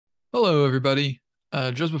Hello, everybody.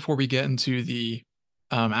 Just before we get into the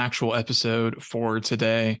actual episode for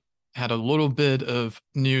today, had a little bit of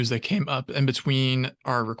news that came up in between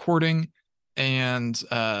our recording and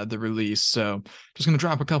the release. So, just going to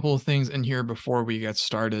drop a couple of things in here before we get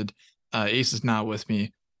started. Ace is not with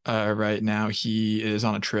me right now. He is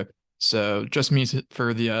on a trip. So, just me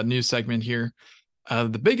for the news segment here.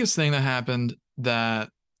 The biggest thing that happened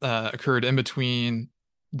that occurred in between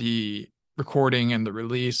the recording and the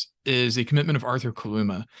release is the commitment of Arthur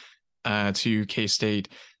Kaluma to K-State.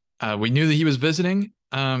 We knew that he was visiting.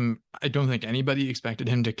 I don't think anybody expected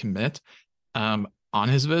him to commit on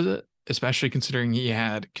his visit, especially considering he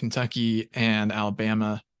had Kentucky and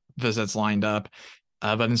Alabama visits lined up.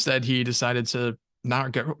 But instead, he decided to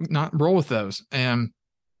not roll with those, and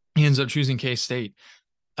he ends up choosing K-State,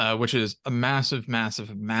 which is a massive,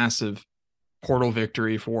 massive, massive portal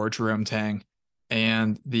victory for Jerome Tang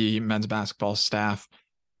and the men's basketball staff.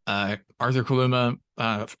 Arthur Kaluma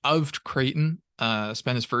of Creighton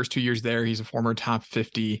spent his first 2 years there. He's a former top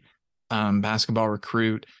 50 basketball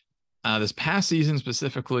recruit. This past season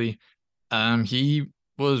specifically, he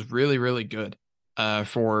was really, really good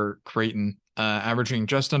for Creighton, averaging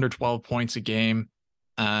just under 12 points a game,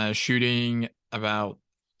 shooting about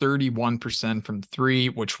 31% from three,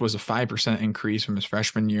 which was a 5% increase from his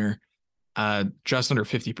freshman year, just under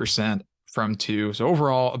 50% from two. So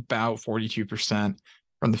overall, about 42%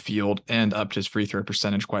 from the field, and upped his free throw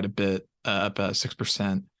percentage quite a bit, up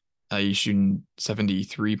 6%. He's shooting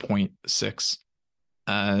 73.6.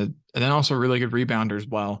 And then also really good rebounder as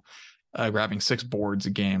well, grabbing 6 boards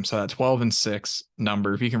a game. So that 12 and 6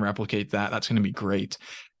 number, if he can replicate that, that's going to be great.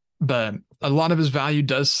 But a lot of his value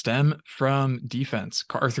does stem from defense.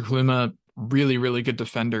 Arthur Kaluma, really, really good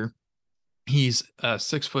defender. He's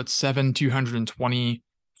 6'7", 220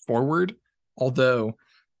 forward, although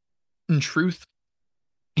in truth,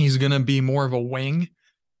 he's going to be more of a wing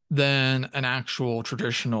than an actual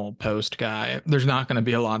traditional post guy. There's not going to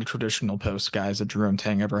be a lot of traditional post guys that Jerome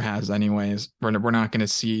Tang ever has anyways. We're not going to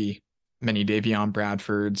see many Davion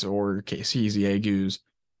Bradfords or Casey Ziegus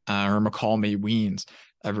or McCall Weens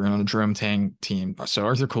ever on a Jerome Tang team. So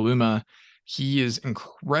Arthur Kaluma, he is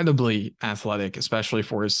incredibly athletic, especially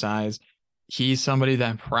for his size. He's somebody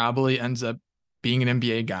that probably ends up being an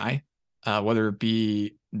NBA guy, whether it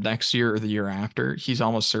be next year or the year after. He's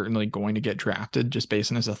almost certainly going to get drafted just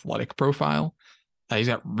based on his athletic profile. He's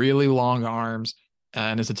got really long arms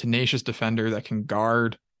and is a tenacious defender that can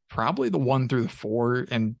guard probably the 1 through the 4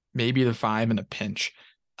 and maybe the 5 in a pinch.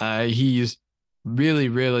 He's really,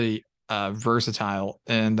 really versatile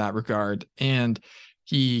in that regard. And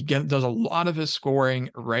he does a lot of his scoring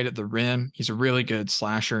right at the rim. He's a really good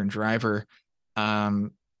slasher and driver.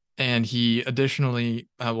 And he additionally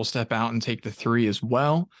will step out and take the three as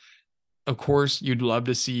well. Of course, you'd love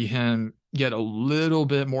to see him get a little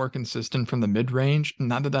bit more consistent from the mid range.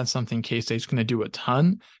 Not that that's something K-State's going to do a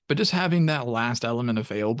ton, but just having that last element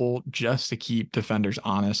available just to keep defenders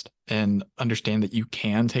honest and understand that you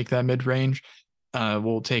can take that mid range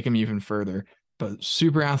will take him even further. But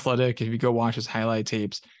super athletic. If you go watch his highlight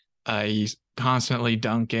tapes, he's constantly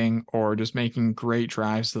dunking or just making great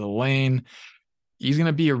drives to the lane. He's going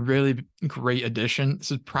to be a really great addition.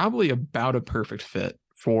 This is probably about a perfect fit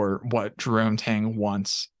for what Jerome Tang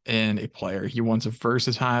wants in a player. He wants a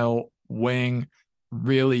versatile wing,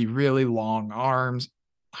 really, really long arms,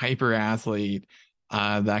 hyper athlete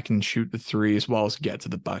that can shoot the three as well as get to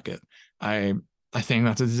the bucket. I think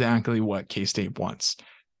that's exactly what K-State wants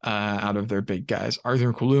out of their big guys.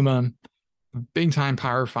 Arthur Kaluma, big time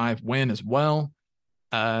Power 5 win as well.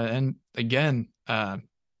 And again,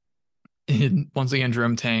 once again,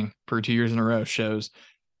 Jerome Tang for 2 years in a row shows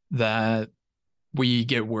that we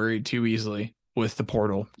get worried too easily with the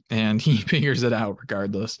portal, and he figures it out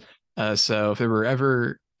regardless. So if there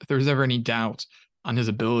was ever any doubt on his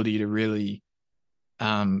ability to really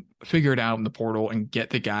figure it out in the portal and get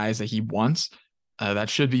the guys that he wants, that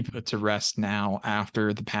should be put to rest now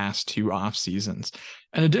after the past 2 off seasons.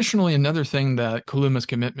 And additionally, another thing that Kaluma's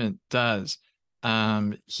commitment does,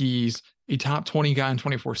 he's a top 20 guy in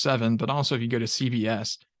 24/7, but also if you go to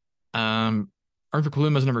CBS, Arthur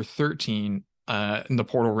Kaluma is number 13 in the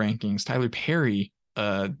portal rankings. Tyler Perry,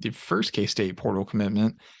 the first K-State portal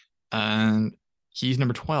commitment, and he's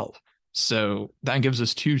number 12. So that gives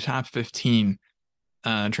us 2 top 15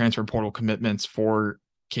 transfer portal commitments for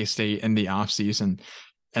K-State in the offseason.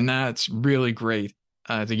 And that's really great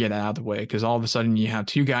to get out of the way, because all of a sudden you have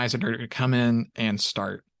 2 guys that are going to come in and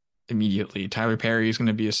start immediately. Tyler Perry is going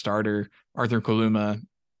to be a starter. Arthur Kaluma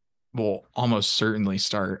will almost certainly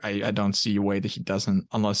start. I don't see a way that he doesn't,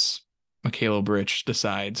 unless Michaela Bridge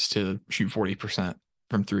decides to shoot 40%.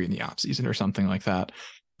 from three in the offseason or something like that.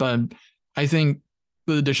 But I think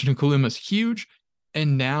the addition to Kaluma is huge.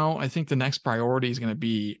 And now I think the next priority is going to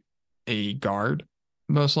be a guard,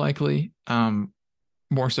 most likely.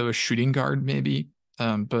 More so a shooting guard, maybe.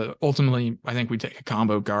 But ultimately, I think we take a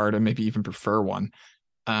combo guard and maybe even prefer one.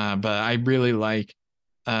 But I really like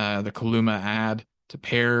the Kaluma ad to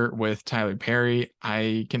pair with Tyler Perry.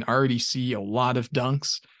 I can already see a lot of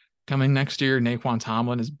dunks coming next year. Naquan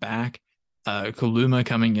Tomlin is back. Kaluma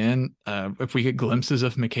coming in. If we get glimpses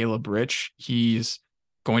of Michaela Bridge, he's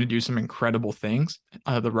going to do some incredible things.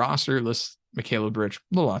 The roster lists Michaela Bridge,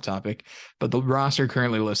 a little off topic, but the roster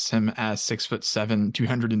currently lists him as 6'7",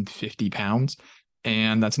 250 pounds,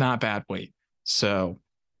 and that's not bad weight. So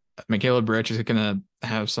Michaela Bridge is going to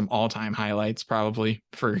have some all-time highlights probably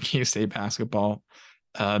for K-State basketball.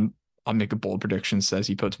 I'll make a bold prediction, says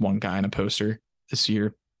he puts one guy in a poster this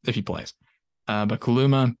year if he plays. But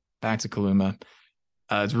Kaluma, back to Kaluma.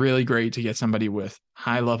 It's really great to get somebody with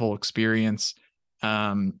high-level experience.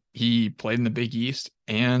 He played in the Big East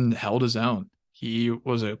and held his own. He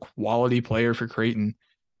was a quality player for Creighton,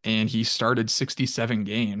 and he started 67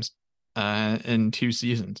 games in 2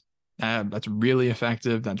 seasons. That's really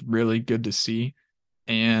effective. That's really good to see.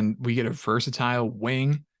 And we get a versatile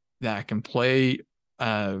wing that can play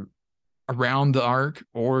around the arc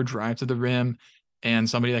or drive to the rim, and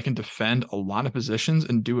somebody that can defend a lot of positions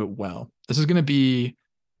and do it well. This is going to be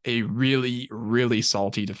a really, really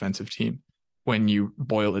salty defensive team when you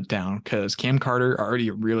boil it down, because Cam Carter, already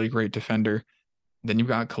a really great defender. Then you've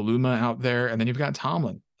got Kaluma out there, and then you've got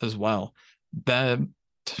Tomlin as well. The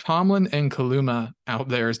Tomlin and Kaluma out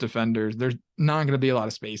there as defenders, there's not going to be a lot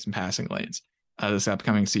of space in passing lanes this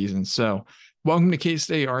upcoming season. So welcome to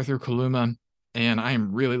K-State, Arthur Kaluma, and I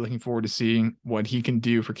am really looking forward to seeing what he can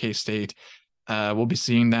do for K-State. We'll be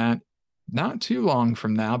seeing that not too long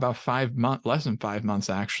from now, about 5 months, less than 5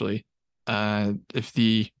 months actually. If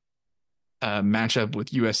the matchup with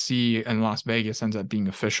USC and Las Vegas ends up being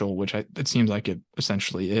official, which it seems like it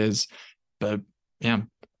essentially is. But yeah,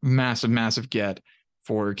 massive get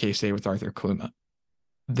for K-State with Arthur Kaluma.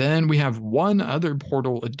 Then we have one other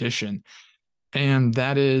portal addition, and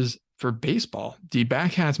that is for baseball. The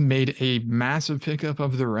Backhats made a massive pickup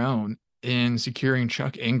of their own in securing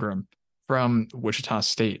Chuck Ingram from Wichita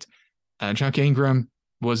State. Chuck Ingram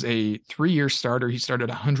was a 3-year starter. He started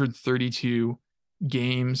 132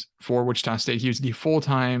 games for Wichita State. He was the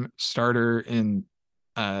full-time starter in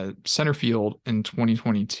center field in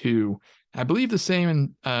 2022. I believe the same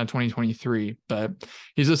in 2023, but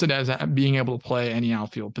he's listed as being able to play any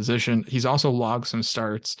outfield position. He's also logged some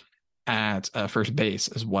starts at first base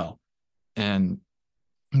as well. And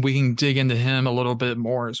we can dig into him a little bit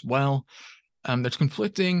more as well. There's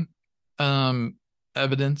conflicting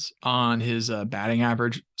evidence on his batting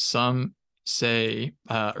average. Some say,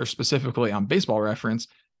 or specifically on Baseball Reference,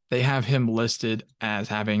 they have him listed as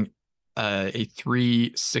having a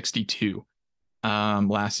 362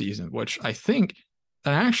 last season, which I think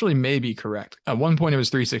that actually may be correct. At one point it was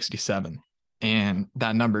 367, and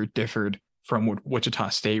that number differed from what Wichita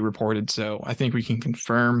State reported. So I think we can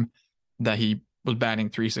confirm that he was batting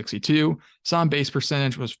 362. On base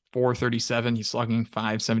percentage was 437. He's slugging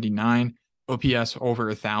 579. OPS over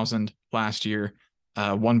 1,000 last year,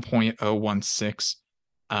 1.016.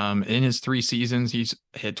 In his 3 seasons, he's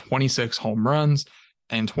hit 26 home runs,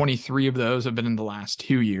 and 23 of those have been in the last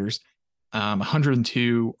 2 years.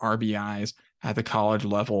 102 RBIs at the college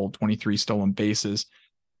level, 23 stolen bases.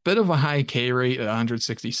 Bit of a high K rate at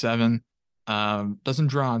 167. Doesn't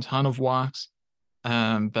draw a ton of walks.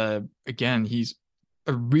 But again, he's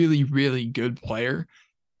a really, really good player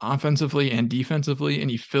offensively and defensively, and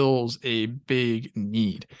he fills a big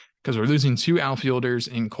need because we're losing 2 outfielders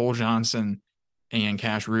in Cole Johnson and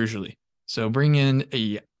Cash Rugeley. So bring in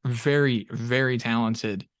a very, very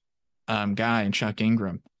talented guy in Chuck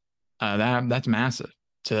Ingram. That's massive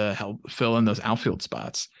to help fill in those outfield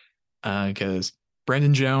spots because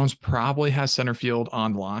Brandon Jones probably has center field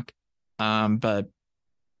on lock, but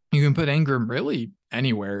you can put Ingram really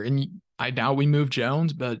anywhere. And I doubt we move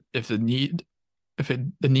Jones, but if the need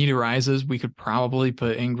arises, we could probably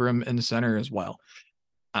put Ingram in the center as well.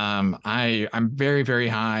 I'm very, very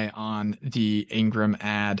high on the Ingram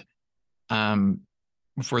ad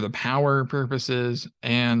for the power purposes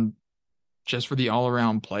and just for the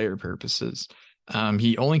all-around player purposes.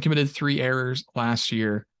 He only committed 3 errors last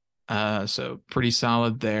year, so pretty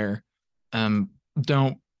solid there.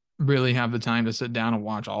 Don't really have the time to sit down and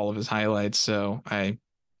watch all of his highlights, so I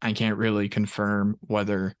can't really confirm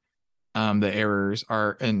whether the errors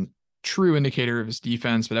are a true indicator of his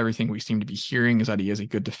defense, but everything we seem to be hearing is that he is a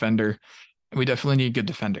good defender, and we definitely need good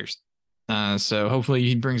defenders. So hopefully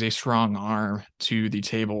he brings a strong arm to the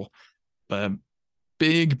table. But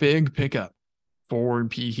big pickup for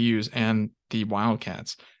P. Hughes and the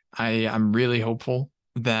Wildcats. I'm really hopeful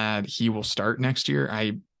that he will start next year.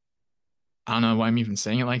 I don't know why I'm even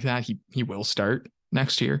saying it like that. He will start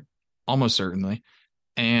next year, almost certainly,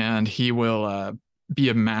 and he will be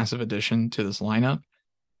a massive addition to this lineup.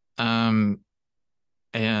 Um,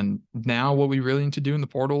 and now what we really need to do in the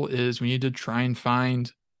portal is we need to try and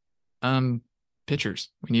find um pitchers.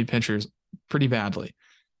 We need pitchers pretty badly.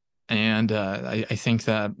 And I think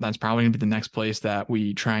that that's probably going to be the next place that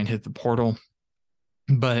we try and hit the portal.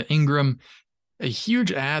 But Ingram, a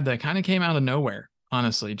huge ad that kind of came out of nowhere,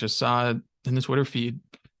 honestly, just saw it in the Twitter feed.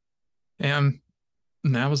 And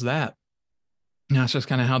that was that. That's just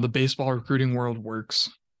kind of how the baseball recruiting world works.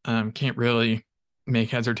 Can't really make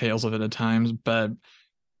heads or tails of it at times, but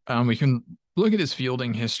we can look at his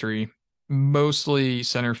fielding history, mostly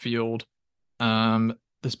center field,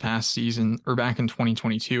 this past season, or back in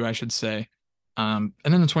 2022, I should say. And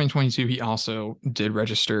then in 2022, he also did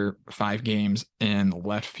register 5 games in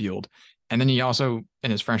left field. And then he also,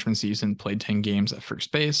 in his freshman season, played 10 games at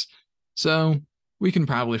first base. So we can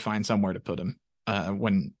probably find somewhere to put him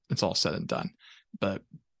when it's all said and done. But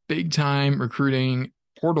big time recruiting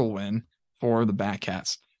portal win for the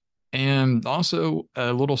Batcats. And also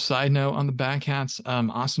a little side note on the Batcats,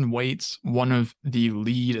 Austin Waits, one of the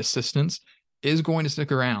lead assistants, is going to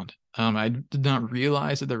stick around. I did not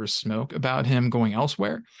realize that there was smoke about him going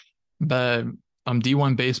elsewhere, but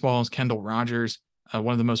D1 Baseball's Kendall Rogers,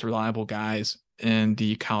 one of the most reliable guys in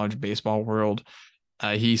the college baseball world,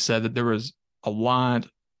 he said that there was a lot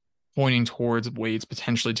pointing towards Waits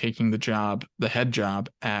potentially taking the head job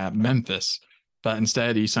at Memphis, but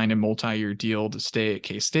instead he signed a multi-year deal to stay at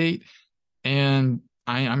K-State, and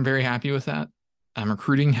I'm very happy with that.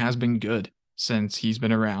 Recruiting has been good since he's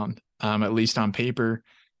been around, at least on paper,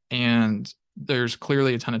 and there's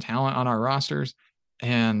clearly a ton of talent on our rosters,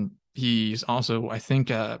 and he's also, I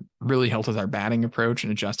think, really helped with our batting approach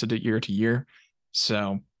and adjusted it year to year.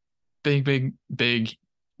 So big win,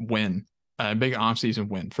 big offseason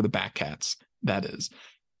win for the Batcats, that is.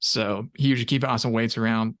 So he usually keep Austin Waits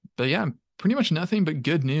around. But yeah, pretty much nothing but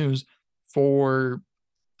good news for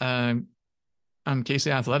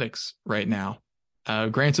K-State Athletics right now.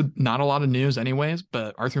 Granted, not a lot of news anyways,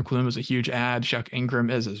 but Arthur Klum is a huge ad. Chuck Ingram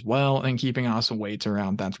is as well. And keeping Austin Waits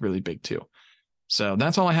around, that's really big too. So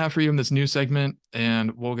that's all I have for you in this news segment.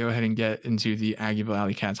 And we'll go ahead and get into the Aggieville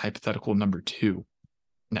Alleycats hypothetical number 2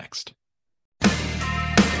 next.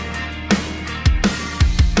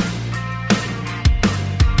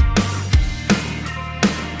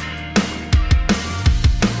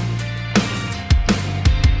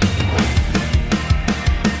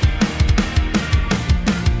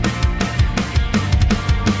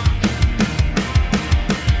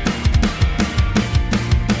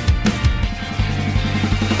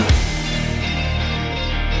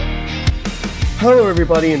 Hello,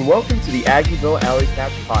 everybody, and welcome to the Aggieville Alleycat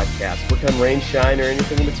podcast. Where come rain, shine, or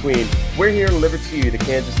anything in between, we're here to deliver to you the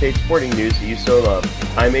Kansas State sporting news that you so love.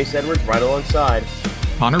 I'm Ace Edwards, right alongside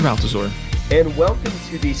Connor Baltazar. And welcome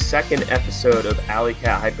to the second episode of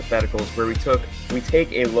Alleycat Hypotheticals, where we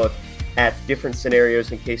take a look at different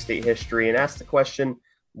scenarios in K-State history and ask the question,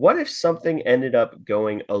 what if something ended up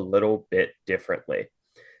going a little bit differently?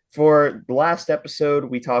 For the last episode,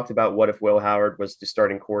 we talked about what if Will Howard was the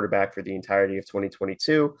starting quarterback for the entirety of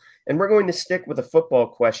 2022, and we're going to stick with a football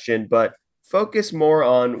question, but focus more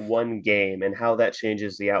on one game and how that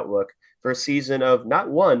changes the outlook for a season of not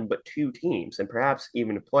one, but 2 teams, and perhaps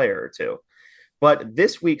even a player or two. But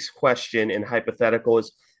this week's question and hypothetical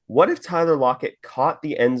is, what if Tyler Lockett caught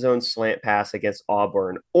the end zone slant pass against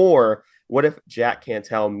Auburn, or what if Jack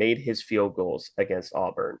Cantel made his field goals against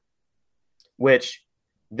Auburn? Which...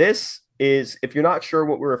 this is, if you're not sure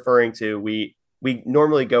what we're referring to, we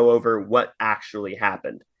normally go over what actually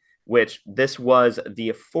happened, which this was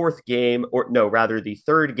the the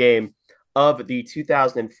third game of the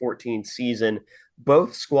 2014 season.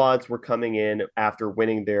 Both squads were coming in after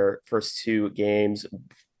winning their first 2 games.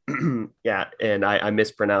 Yeah, and I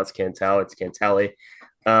mispronounced Cantel. It's Cantelli.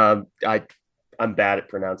 I'm bad at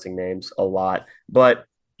pronouncing names a lot, but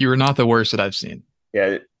You were not the worst that I've seen.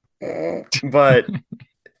 Yeah, but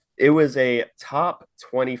it was a top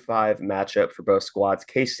 25 matchup for both squads.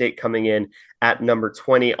 K-State coming in at number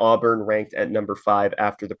 20, Auburn ranked at number 5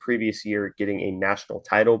 after the previous year getting a national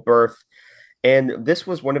title berth. And this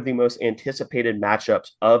was one of the most anticipated matchups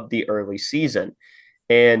of the early season.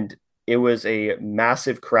 And it was a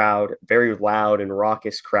massive crowd, very loud and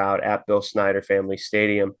raucous crowd at Bill Snyder Family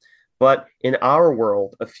Stadium. But in our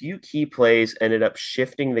world, a few key plays ended up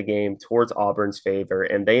shifting the game towards Auburn's favor,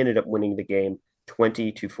 and they ended up winning the game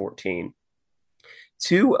 20-14.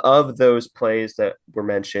 Two of those plays that were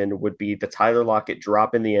mentioned would be the Tyler Lockett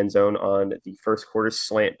drop in the end zone on the first quarter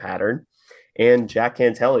slant pattern and Jack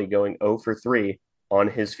Cantelli going 0 for 3 on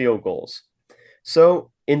his field goals. So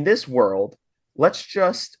in this world, let's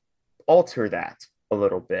just alter that a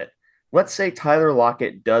little bit. Let's say Tyler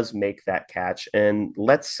Lockett does make that catch, and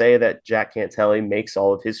let's say that Jack Cantelli makes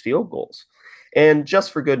all of his field goals. And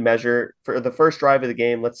just for good measure, for the first drive of the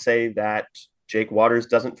game, let's say that Jake Waters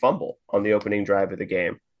doesn't fumble on the opening drive of the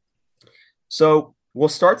game. So we'll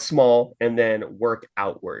start small and then work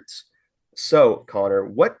outwards. So, Connor,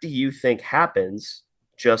 what do you think happens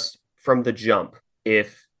just from the jump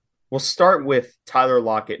if we'll start with Tyler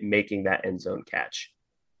Lockett making that end zone catch?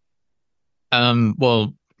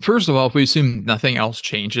 Well, first of all, if we assume nothing else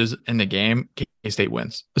changes in the game, K-State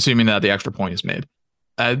wins, assuming that the extra point is made.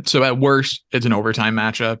 So at worst, it's an overtime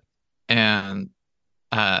matchup, and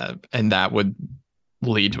that would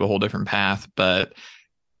lead to a whole different path, but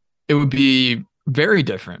it would be very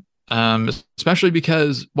different. Especially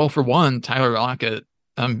because, well, for one, Tyler Lockett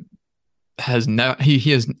has he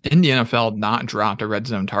has in the NFL not dropped a red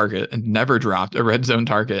zone target and never dropped a red zone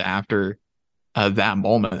target after that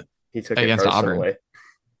moment He took it against Auburn. personally.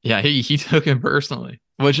 Yeah, he took it personally,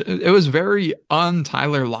 which it was very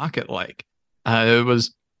un-Tyler Lockett like. It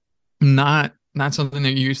was not something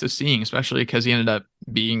that you're used to seeing, especially because he ended up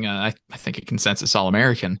being I think a consensus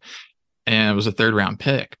All-American, and it was a third round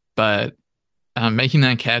pick. But making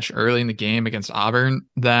that catch early in the game against Auburn,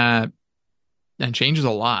 that changes a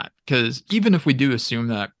lot, because even if we do assume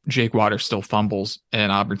that Jake Waters still fumbles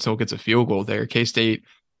and Auburn still gets a field goal there, K-State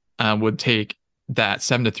would take that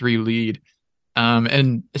 7-3 lead.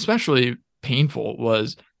 And especially painful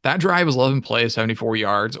was that drive was 11 plays, 74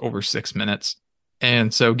 yards over 6 minutes.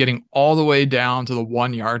 And so getting all the way down to the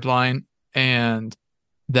 1 yard line and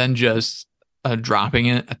then just dropping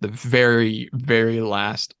it at the very, very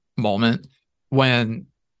last moment when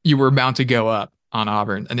you were about to go up on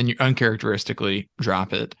Auburn, and then you uncharacteristically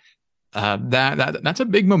drop it. That's a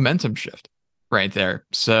big momentum shift right there.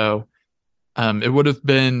 So it would have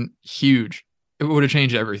been huge. It would have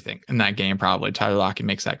changed everything in that game. Probably Tyler Lockett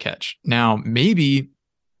makes that catch. Now maybe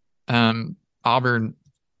Auburn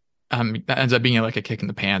that ends up being like a kick in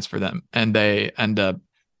the pants for them, and they end up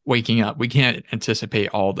waking up. We can't anticipate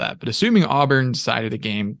all that, but assuming Auburn's side of the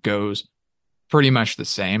game goes pretty much the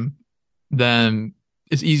same, then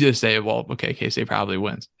it's easy to say, well, okay, K-State probably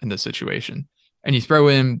wins in this situation. And you throw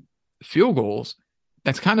in field goals,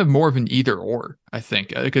 that's kind of more of an either or, I think,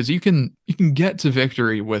 because you can get to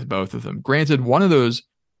victory with both of them. Granted, one of those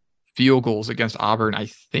field goals against Auburn, I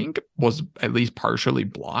think, was at least partially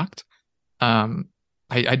blocked.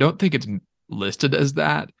 I don't think it's listed as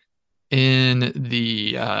that in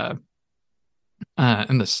the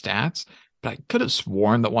stats, but I could have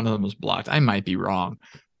sworn that one of them was blocked. I might be wrong,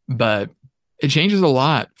 but it changes a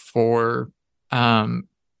lot for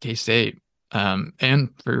K-State and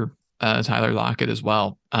for Tyler Lockett as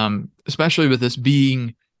well, especially with this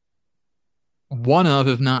being one of,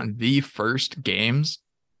 if not the first games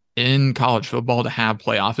in college football to have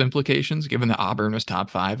playoff implications, given that Auburn was top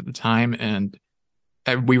 5 at the time, and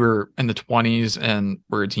we were in the 20s and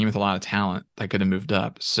we're a team with a lot of talent that could have moved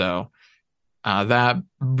up. So that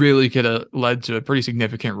really could have led to a pretty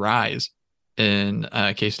significant rise in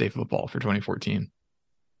K-State football for 2014.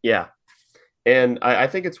 Yeah. And I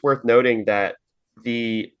think it's worth noting that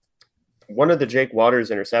one of the Jake Waters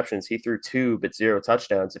interceptions, he threw 2 but 0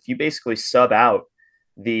 touchdowns. If you basically sub out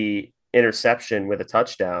the interception with a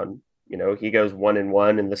touchdown, he goes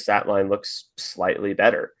 1-1 and the stat line looks slightly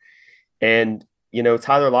better. And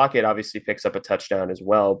Tyler Lockett obviously picks up a touchdown as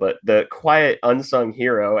well, but the quiet unsung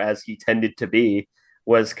hero, as he tended to be,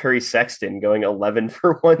 was Curry Sexton going 11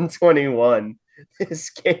 for 121 this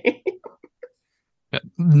game.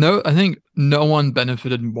 No, I think no one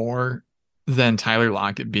benefited more than Tyler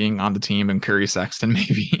Lockett being on the team and Curry Sexton,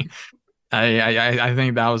 maybe. I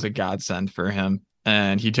think that was a godsend for him,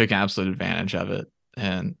 and he took absolute advantage of it.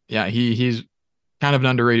 And yeah, he's kind of an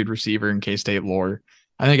underrated receiver in K-State lore.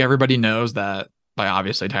 I think everybody knows that. Like,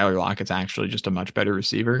 obviously, Tyler Lockett's actually just a much better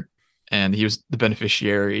receiver, and he was the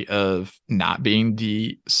beneficiary of not being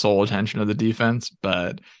the sole attention of the defense.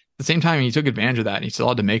 But at the same time, he took advantage of that, and he still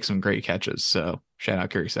had to make some great catches. So shout out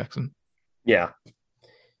Curry Sexton. Yeah.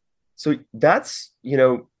 So that's,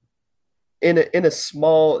 in a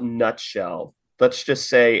small nutshell, let's just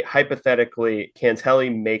say hypothetically,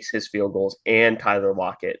 Cantelli makes his field goals and Tyler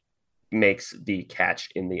Lockett makes the catch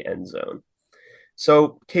in the end zone.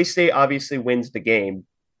 So K-State obviously wins the game.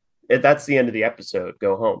 That's the end of the episode.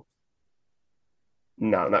 Go home.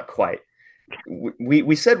 No, not quite.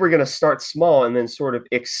 We said we're going to start small and then sort of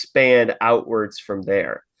expand outwards from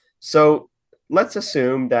there. So let's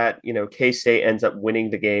assume that, K State ends up winning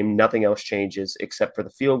the game. Nothing else changes except for the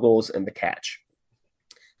field goals and the catch.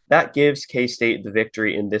 That gives K State the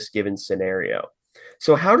victory in this given scenario.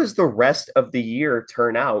 So, how does the rest of the year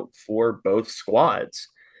turn out for both squads?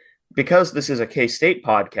 Because this is a K State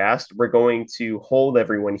podcast, we're going to hold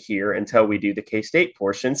everyone here until we do the K State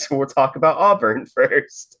portion. So, we'll talk about Auburn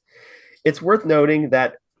first. It's worth noting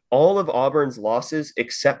that all of Auburn's losses,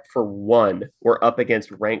 except for one, were up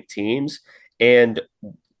against ranked teams. And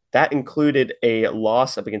that included a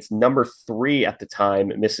loss up against number 3 at the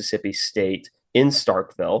time, Mississippi State in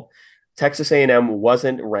Starkville. Texas A&M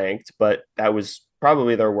wasn't ranked, but that was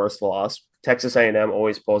probably their worst loss. Texas A&M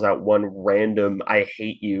always pulls out one random "I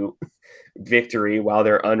hate you" victory while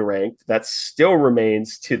they're unranked. That still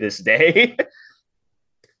remains to this day.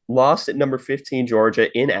 Lost at number 15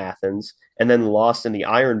 Georgia in Athens, and then lost in the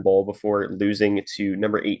Iron Bowl before losing to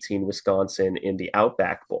number 18 Wisconsin in the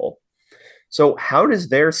Outback Bowl. So, how does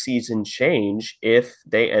their season change if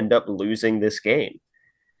they end up losing this game?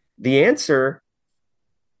 The answer,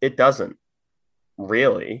 it doesn't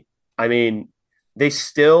really. I mean, they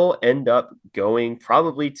still end up going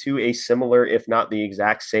probably to a similar, if not the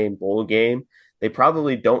exact same bowl game. They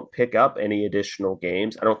probably don't pick up any additional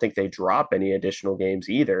games. I don't think they drop any additional games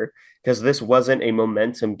either, because this wasn't a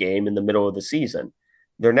momentum game in the middle of the season.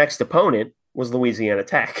 Their next opponent was Louisiana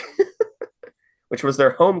Tech, which was their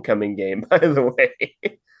homecoming game, by the way.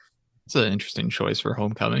 It's an interesting choice for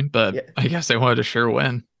homecoming, but Yeah, I guess they wanted to sure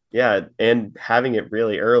win. yeah, and having it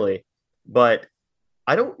really early. But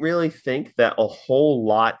I don't really think that a whole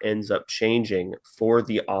lot ends up changing for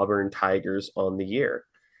the Auburn Tigers on the year.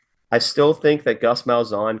 I still think that Gus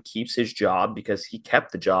Malzahn keeps his job because he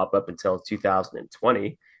kept the job up until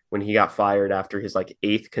 2020 when he got fired after his like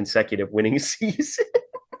 8th consecutive winning season.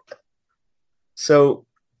 So,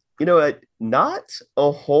 not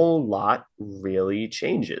a whole lot really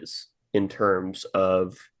changes in terms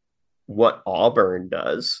of what Auburn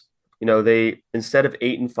does. They instead of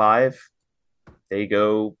 8-5, they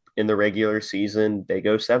go in the regular season, they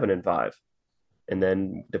go 7-5. And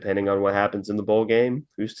then depending on what happens in the bowl game,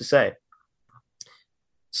 who's to say?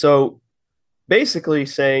 So basically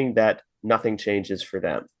saying that nothing changes for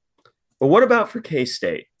them. But what about for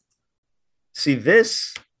K-State? See,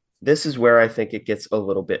 this is where I think it gets a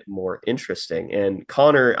little bit more interesting. And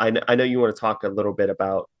Connor, I know you want to talk a little bit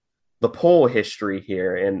about the poll history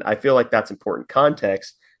here, and I feel like that's important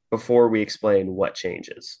context before we explain what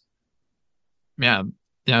changes. Yeah.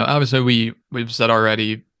 Obviously we've said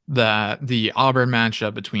already that the Auburn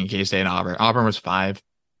matchup between K-State and Auburn was 5.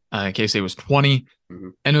 K-State was 20. Mm-hmm.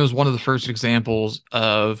 And it was one of the first examples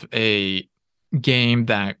of a game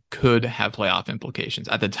that could have playoff implications.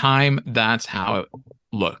 At the time, that's how it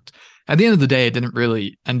looked. At the end of the day, it didn't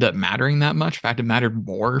really end up mattering that much. In fact, it mattered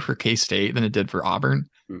more for K-State than it did for Auburn.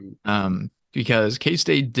 Mm-hmm. Because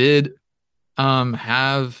K-State did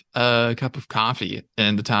have a cup of coffee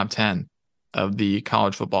in the top 10 of the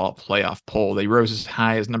college football playoff poll. They rose as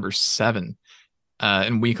high as number 7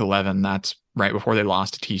 in week 11. That's right before they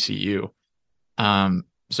lost to TCU.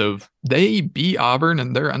 So they beat Auburn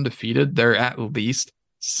and they're undefeated. They're at least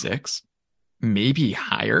 6, maybe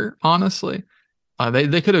higher, honestly.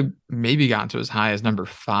 They could have maybe gotten to as high as number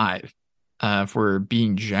 5 if we're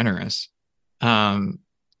being generous. But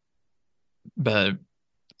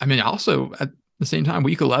I mean, also at the same time,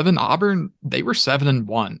 week 11, Auburn, they were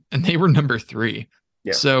 7-1 and they were number 3.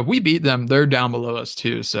 Yeah. So we beat them. They're down below us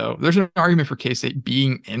too. So there's an argument for K-State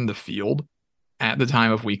being in the field at the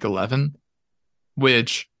time of week 11,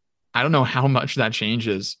 which I don't know how much that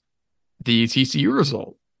changes the TCU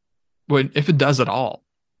result. But if it does at all,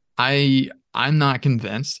 I'm not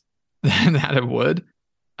convinced that it would,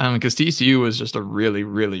 because TCU was just a really,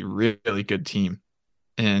 really, really good team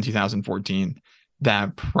in 2014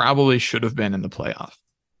 that probably should have been in the playoff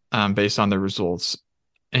based on their results.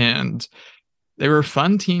 And they were a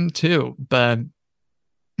fun team too, but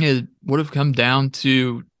it would have come down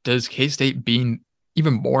to, does K-State being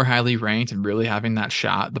even more highly ranked and really having that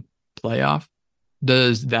shot at the playoff,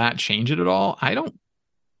 does that change it at all? I don't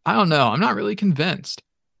know. I'm not really convinced.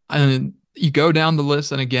 And you go down the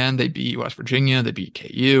list, and again, they beat West Virginia, they beat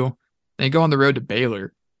KU, they go on the road to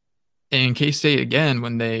Baylor. And K-State, again,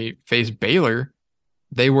 when they faced Baylor,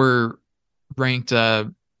 they were ranked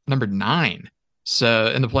number 9. So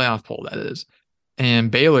in the playoff poll, that is.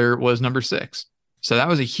 And Baylor was number 6. So that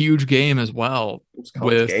was a huge game as well. It was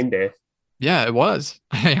college game day. Yeah, it was.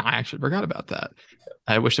 I actually forgot about that.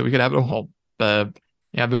 I wish that we could have it all. But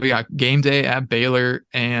Yeah, but we got game day at Baylor,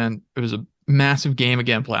 and it was a massive game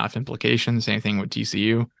again, playoff implications. Same thing with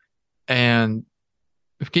TCU. And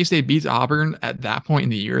if K-State beats Auburn at that point in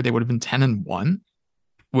the year, they would have been 10-1,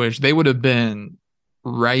 which they would have been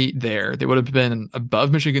right there. They would have been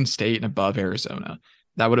above Michigan State and above Arizona.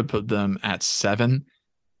 That would have put them at 7,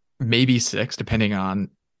 maybe 6, depending on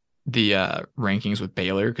the rankings with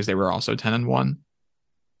Baylor, because they were also 10-1.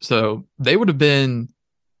 So they would have been,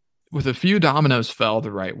 with a few dominoes fell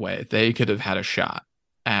the right way, they could have had a shot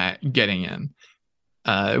at getting in.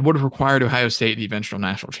 It would have required Ohio State, the eventual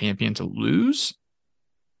national champion, to lose.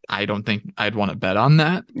 I don't think I'd want to bet on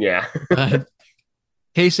that, Yeah. but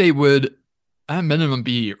K-State would at minimum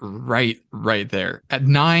be right there. At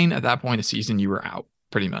 9, at that point of the season, you were out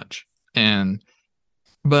pretty much. And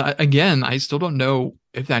but again, I still don't know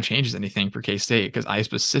if that changes anything for K-State, because I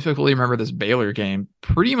specifically remember this Baylor game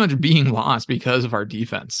pretty much being lost because of our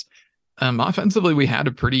defense. Offensively, we had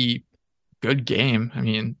a pretty good game. I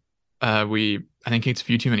mean, I think it's a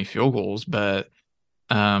few too many field goals, but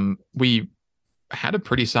we had a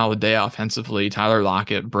pretty solid day offensively. Tyler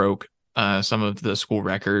Lockett broke some of the school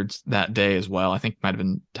records that day as well. I think might have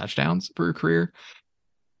been touchdowns for a career.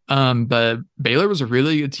 But Baylor was a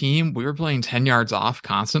really good team. We were playing 10 yards off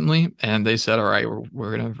constantly, and they said, all right,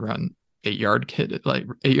 we're gonna run 8-yard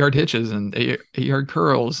hitches and 8-yard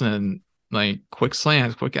curls and like quick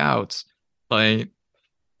slants, quick outs. Like,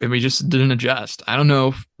 and we just didn't adjust. I don't know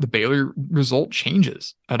if the Baylor result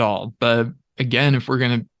changes at all. But again, if we're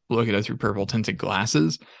gonna look at it through purple tinted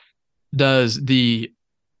glasses, does the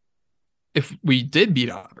if we did beat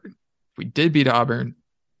Auburn, if we did beat Auburn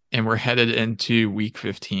and we're headed into week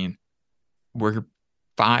 15, we're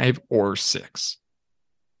 5 or 6,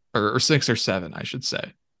 or 6 or 7, I should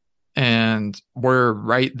say. And we're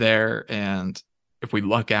right there. And if we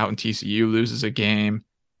luck out and TCU loses a game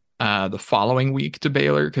the following week to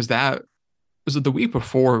Baylor, because that was it the week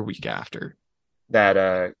before or week after?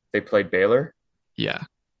 That they played Baylor, Yeah.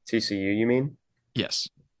 TCU, you mean? Yes.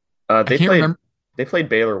 Uh, I they can't played remember. they played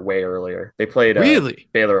Baylor way earlier. They played Really?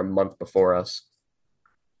 Baylor a month before us.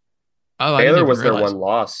 Oh, I didn't Baylor even was their realize. one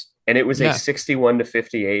loss, and it was a Yeah.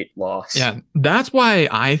 61-58 loss. Yeah, that's why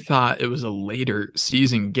I thought it was a later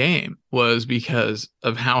season game, was because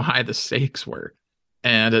of how high the stakes were.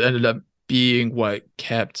 And it ended up being what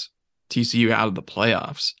kept TCU out of the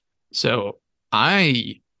playoffs. So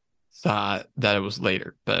I thought that it was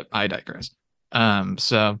later, but I digress.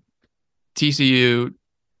 So TCU,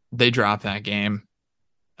 they dropped that game.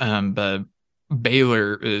 But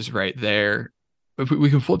Baylor is right there. If we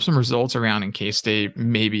can flip some results around in K-State,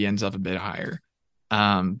 maybe ends up a bit higher.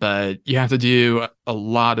 But you have to do a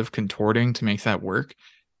lot of contorting to make that work.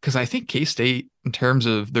 Because I think K-State, in terms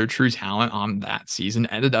of their true talent on that season,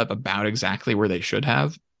 ended up about exactly where they should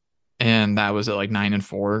have. And that was at like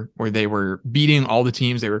 9-4, where they were beating all the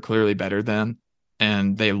teams they were clearly better than.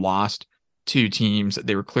 And they lost to teams that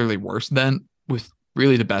they were clearly worse than, with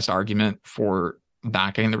really the best argument for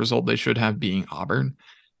backing the result they should have being Auburn.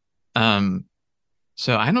 Um,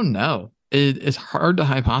 so I don't know. It's hard to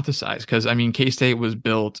hypothesize, because I mean K-State was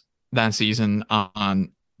built that season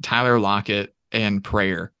on Tyler Lockett and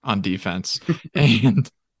prayer on defense, and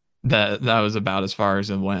that was about as far as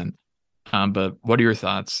it went. But what are your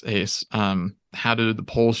thoughts, Ace? How did the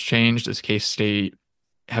polls change? Does K-State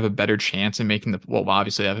have a better chance in making well,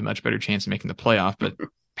 obviously have a much better chance in making the playoff, but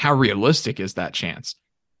how realistic is that chance?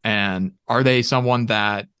 And are they someone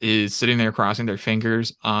that is sitting there crossing their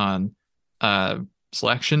fingers on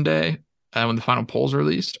selection day when the final polls are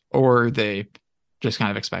released, or are they just kind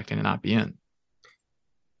of expecting to not be in?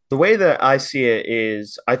 The way that I see it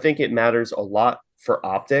is I think it matters a lot for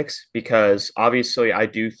optics because obviously I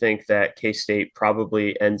do think that K-State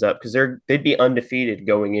probably ends up because they'd be undefeated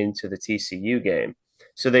going into the TCU game.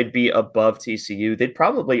 So they'd be above TCU. They'd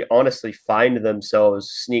probably honestly find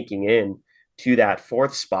themselves sneaking in to that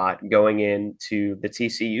fourth spot going into the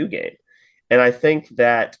TCU game. And I think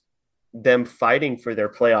that them fighting for their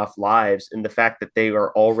playoff lives and the fact that they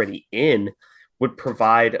are already in would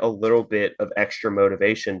provide a little bit of extra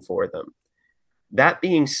motivation for them. That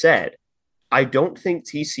being said, I don't think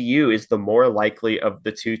TCU is the more likely of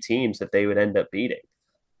the two teams that they would end up beating.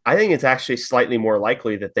 I think it's actually slightly more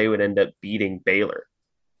likely that they would end up beating Baylor.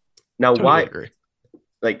 Now, Totally why? agree.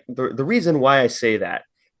 Like the reason why I say that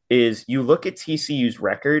is you look at TCU's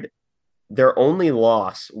record, their only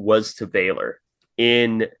loss was to Baylor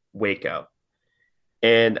in Waco.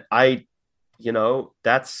 And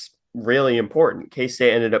that's really important. K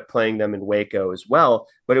State ended up playing them in Waco as well,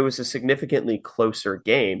 but it was a significantly closer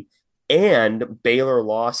game. And Baylor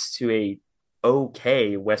lost to a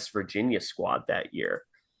okay West Virginia squad that year.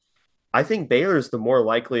 I think Baylor's the more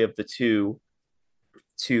likely of the two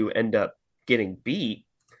to end up getting beat.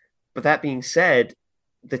 But that being said,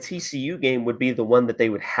 the TCU game would be the one that they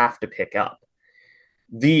would have to pick up.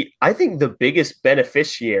 I think the biggest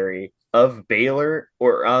beneficiary of Baylor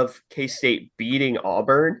or of K State beating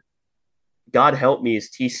Auburn, God help me, is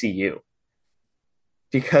TCU.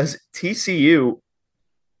 Because TCU,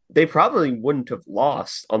 they probably wouldn't have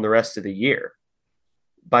lost on the rest of the year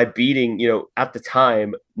by beating, at the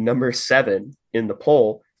time, number 7 in the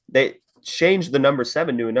poll. They changed the number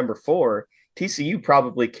 7 to a number 4. TCU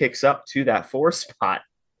probably kicks up to that 4 spot,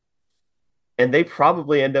 and they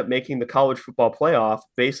probably end up making the college football playoff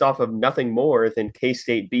based off of nothing more than K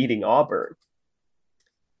State beating Auburn.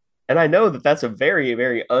 And I know that that's a very,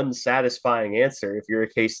 very unsatisfying answer if you're a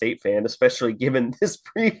K State fan, especially given this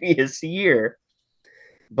previous year.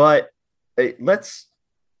 But let's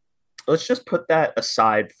just put that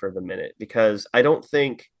aside for the minute, because I don't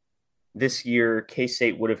think this year K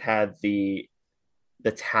State would have had the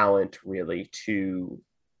talent really to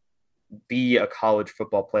be a college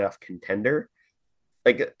football playoff contender.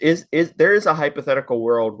 Like, is there is a hypothetical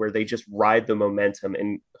world where they just ride the momentum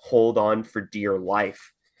and hold on for dear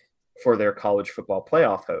life for their college football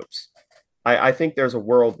playoff hopes. I think there's a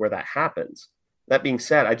world where that happens. That being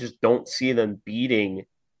said, I just don't see them beating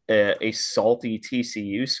a salty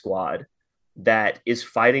TCU squad that is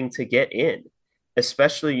fighting to get in,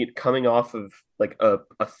 especially coming off of like a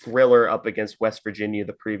thriller up against West Virginia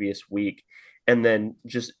the previous week, and then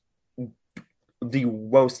just the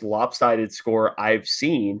most lopsided score I've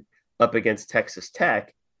seen up against Texas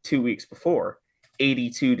Tech 2 weeks before,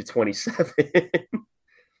 82-27.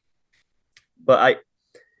 But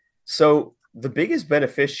so the biggest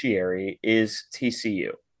beneficiary is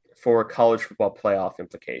TCU for college football playoff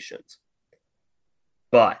implications.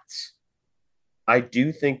 But I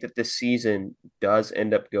do think that this season does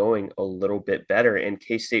end up going a little bit better, and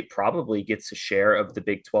K State probably gets a share of the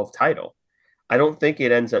Big 12 title. I don't think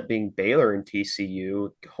it ends up being Baylor and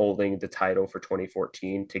TCU holding the title for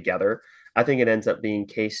 2014 together. I think it ends up being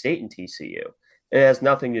K State and TCU. And it has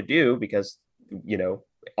nothing to do because,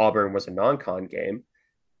 Auburn was a non con game.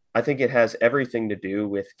 I think it has everything to do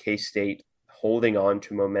with K State holding on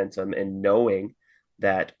to momentum and knowing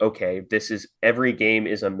that, okay, every game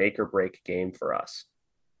is a make or break game for us.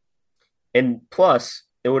 And plus,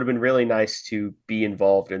 it would have been really nice to be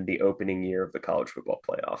involved in the opening year of the college football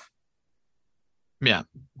playoff. Yeah,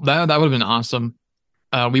 that would have been awesome.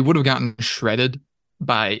 We would have gotten shredded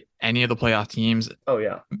by any of the playoff teams. Oh,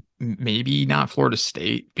 yeah. Maybe not Florida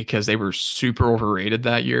State because they were super overrated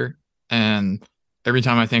that year. And every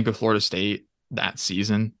time I think of Florida State that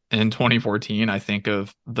season in 2014, I think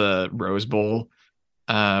of the Rose Bowl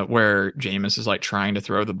where Jameis is like trying to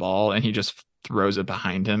throw the ball and he just throws it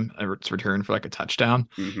behind him. It's returned for like a touchdown.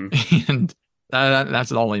 Mm-hmm. And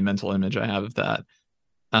that's the only mental image I have of that.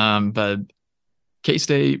 But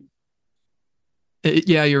K-State,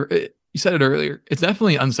 yeah, you said it earlier. It's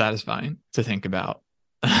definitely unsatisfying to think about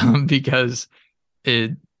because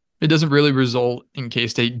it doesn't really result in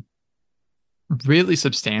K-State really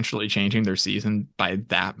substantially changing their season by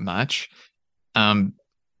that much.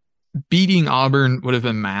 Beating Auburn would have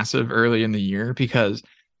been massive early in the year because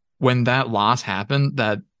when that loss happened,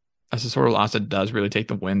 that's a sort of loss that does really take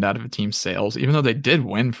the wind out of a team's sails, even though they did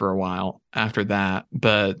win for a while after that.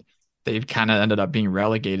 But they've kind of ended up being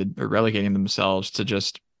relegated or relegating themselves to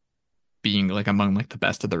just being like among like the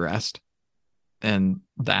best of the rest and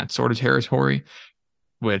that sort of territory,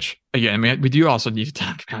 which again, I mean, we do also need to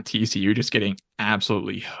talk about TCU just getting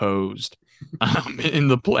absolutely hosed in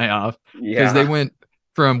the playoff because they Yeah. went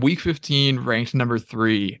from week 15 ranked number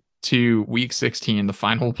 3 to week 16, the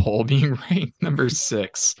final poll being ranked number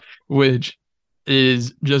 6, which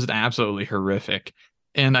is just absolutely horrific.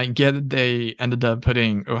 And I get that they ended up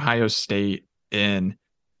putting Ohio State in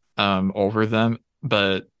over them,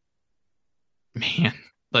 but man,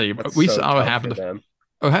 like That's we so saw what tough for happened to them.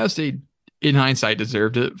 Ohio State in hindsight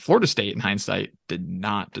deserved it. Florida State in hindsight did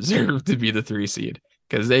not deserve to be the 3 seed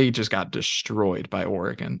because they just got destroyed by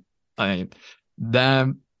Oregon. I mean,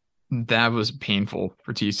 that was painful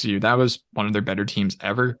for TCU. That was one of their better teams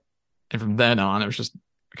ever. And from then on, it was just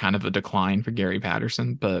kind of a decline for Gary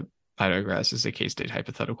Patterson. But I digress. It's a K-State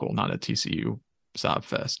hypothetical, not a TCU sob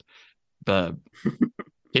fest. But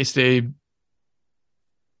K-State,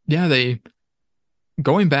 yeah, they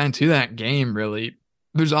going back to that game, really,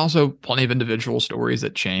 there's also plenty of individual stories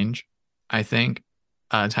that change, I think.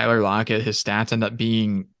 Tyler Lockett, his stats end up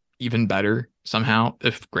being even better somehow,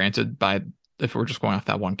 if we're just going off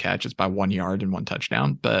that one catch, it's by 1 yard and 1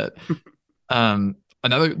 touchdown. But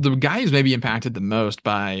the guy who's maybe impacted the most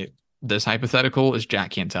by this hypothetical is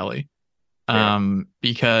Jack Cantelli. Yeah.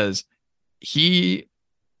 because he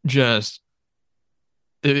just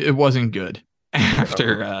it wasn't good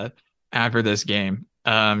No. after this game.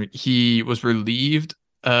 He was relieved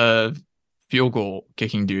of field goal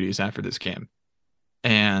kicking duties after this game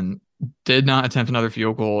and did not attempt another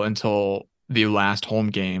field goal until the last home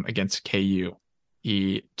game against KU.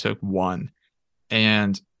 He took one.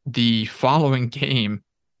 And the following game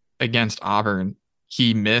against Auburn,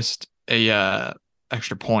 he missed a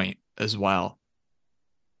extra point as well.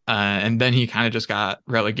 And then he kind of just got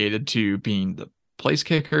relegated to being the place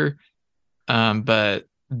kicker. But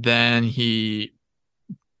then he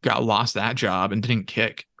got lost that job and didn't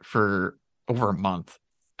kick for over a month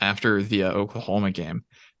after the Oklahoma game.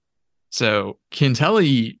 So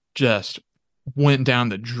Kintelli just went down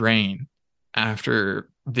the drain after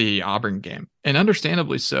the Auburn game, and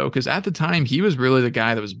understandably so, because at the time he was really the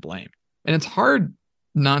guy that was blamed. And it's hard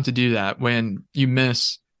not to do that when you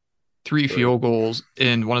miss three True. field goals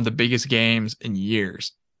in one of the biggest games in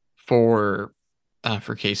years for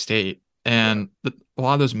K State, Yeah. and a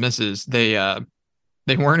lot of those misses they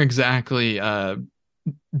weren't exactly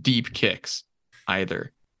deep kicks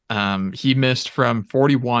either. He missed from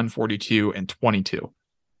 41, 42, and 22.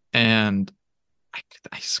 And I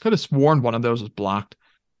could have sworn one of those was blocked,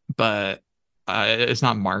 but it's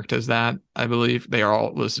not marked as that, I believe. They are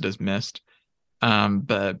all listed as missed.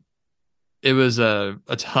 But it was a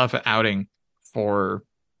tough outing for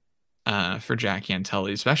Jack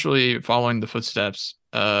Cantelli, especially following the footsteps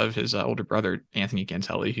of his older brother, Anthony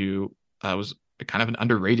Cantelli, who was kind of an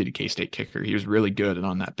underrated K-State kicker. He was really good and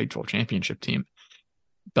on that Big 12 championship team.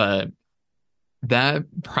 But that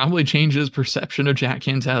probably changes perception of Jack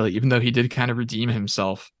Cantelli, even though he did kind of redeem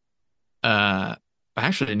himself. Uh,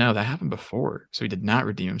 actually, no, that happened before. So he did not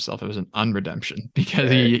redeem himself. It was an unredemption because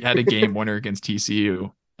Okay. he had a game winner against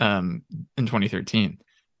TCU in 2013.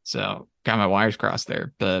 So got my wires crossed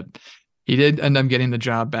there. But he did end up getting the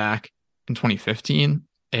job back in 2015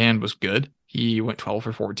 and was good. He went 12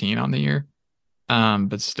 for 14 on the year.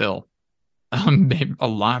 But still, a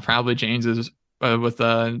lot probably changes with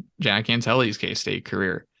Jack Antelli's K-State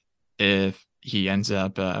career if he ends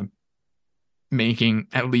up making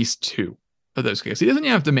at least two of those kicks. He doesn't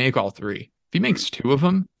even have to make all three. If he makes two of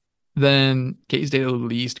them, then K-State at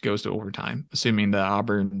least goes to overtime, assuming the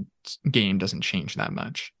Auburn game doesn't change that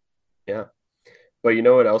much. Yeah. But you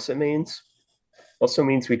know what else it means? Also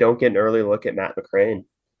means we don't get an early look at Matt McCrane.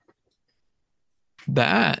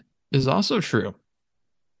 That is also true.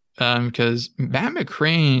 Because Matt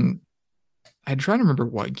McCrane, I try to remember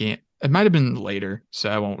what game. It might have been later, so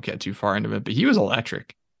I won't get too far into it. But he was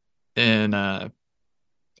electric in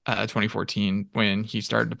 2014 when he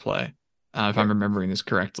started to play, if Yeah. I'm remembering this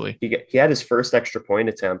correctly. He had his first extra point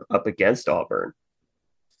attempt up against Auburn.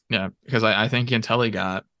 Yeah, because I think Antelli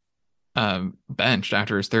got benched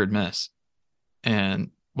after his third miss,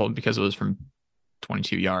 and well, because it was from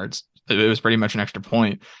 22 yards, it was pretty much an extra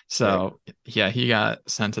point. Yeah. So yeah, he got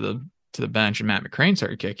sent to the bench, and Matt McCrane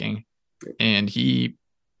started kicking, and I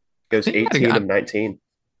Goes think he might have 18 of got 19.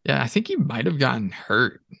 yeah, I think he might have gotten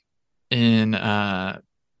hurt in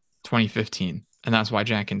 2015, and that's why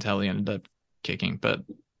Jack Antelli ended up kicking. But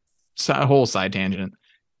it's a whole side tangent.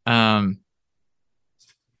 Um,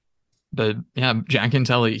 but yeah, Jack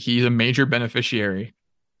Antelli, he's a major beneficiary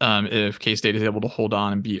if K State is able to hold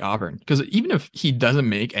on and beat Auburn. Because even if he doesn't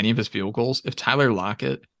make any of his field goals, if Tyler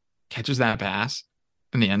Lockett catches that pass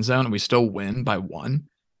in the end zone and we still win by one,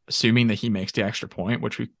 assuming that he makes the extra point,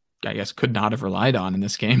 which we I guess could not have relied on in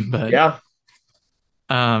this game, but Yeah.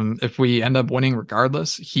 if we end up winning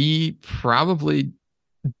regardless, he probably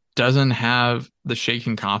doesn't have the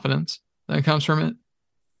shaken confidence that comes from it.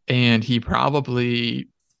 And he probably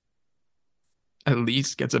at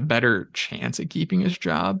least gets a better chance at keeping his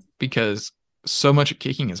job because so much of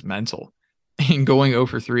kicking is mental. And going 0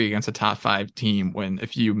 for 3 against a top five team when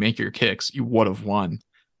if you make your kicks, you would have won,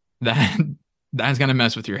 that that's gonna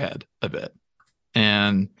mess with your head a bit.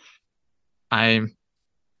 And I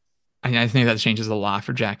I think that changes a lot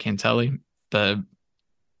for Jack Cantelli.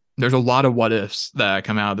 There's a lot of what ifs that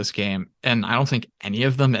come out of this game, and I don't think any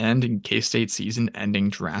of them end in K State season ending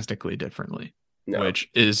drastically differently, No. which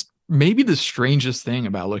is maybe the strangest thing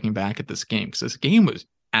about looking back at this game because this game was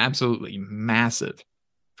absolutely massive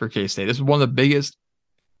for K State. This was one of the biggest,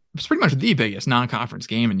 it's pretty much the biggest non conference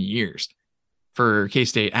game in years for K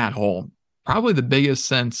State at home. Probably the biggest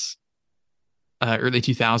since early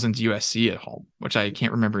 2000s USC at home, which I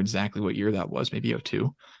can't remember exactly what year that was, maybe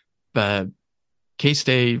 '02. But K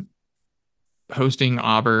State hosting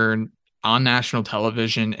Auburn on national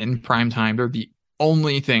television in prime time. They're the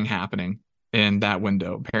only thing happening in that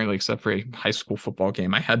window, apparently, except for a high school football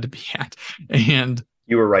game I had to be at. And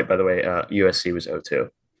You were right, by the way. USC was 0-2.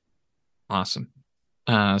 awesome.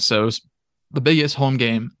 So it was the biggest home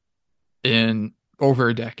game in over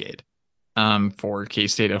a decade for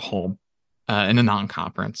K-State at home in a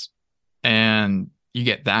non-conference. And you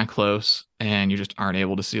get that close and you just aren't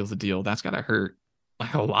able to seal the deal. That's got to hurt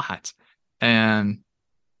like a lot. And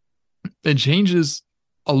it changes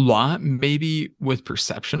a lot, maybe with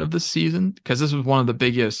perception of this season, because this was one of the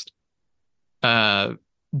biggest uh,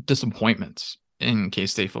 disappointments in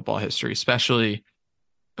K-State football history, especially,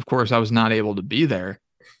 of course, I was not able to be there.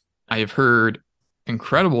 I have heard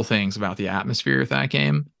incredible things about the atmosphere of that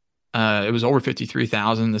game. It was over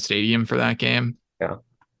 53,000 in the stadium for that game. Yeah.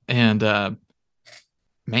 And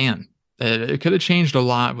man, it could have changed a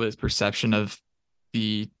lot with perception of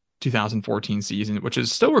the 2014 season, which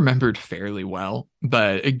is still remembered fairly well,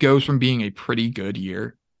 but it goes from being a pretty good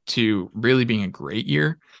year to really being a great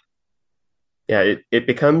year. Yeah, it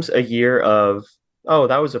becomes a year of, oh,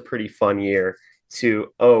 that was a pretty fun year,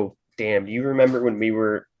 to, oh, damn, do you remember when we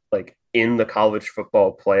were like in the college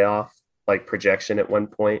football playoff like projection at one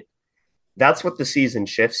point? That's what the season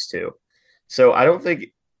shifts to. So I don't think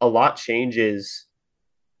a lot changes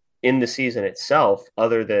in the season itself,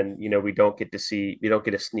 other than, we don't get a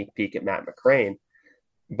sneak peek at Matt McCrane.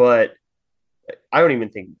 But I don't even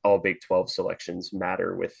think all Big 12 selections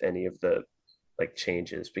matter with any of the like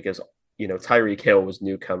changes, because Tyreek Hill was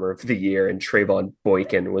newcomer of the year and Trayvon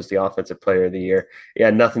Boykin was the offensive player of the year.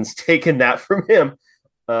 Yeah, nothing's taken that from him.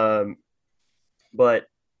 Um, but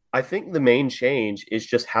I think the main change is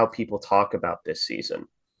just how people talk about this season.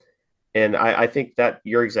 And I think that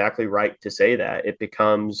you're exactly right to say that. It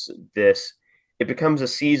becomes a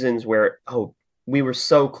seasons where, oh, we were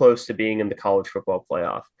so close to being in the college football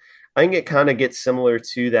playoff. I think it kind of gets similar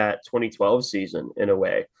to that 2012 season in a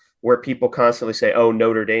way, where people constantly say, oh,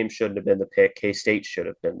 Notre Dame shouldn't have been the pick, K-State should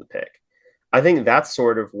have been the pick. I think that's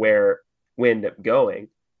sort of where we end up going.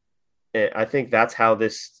 I think that's how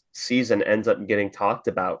this season ends up getting talked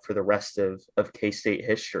about for the rest of K-State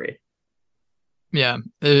history. Yeah,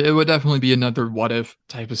 it would definitely be another what if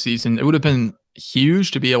type of season. It would have been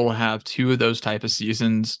huge to be able to have two of those type of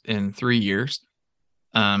seasons in 3 years.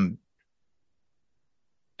 Um,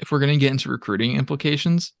 if we're going to get into recruiting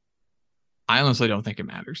implications, I honestly don't think it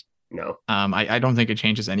matters. No, I don't think it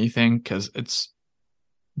changes anything because it's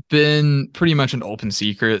been pretty much an open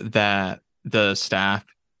secret that the staff,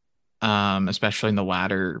 especially in the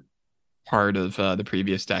latter part of the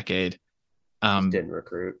previous decade, just um, didn't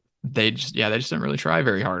recruit. they just didn't really try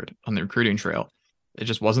very hard on the recruiting trail. It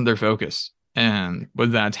just wasn't their focus. And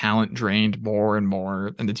with that talent drained more and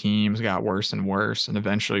more, and the teams got worse and worse, and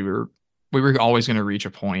eventually we were always going to reach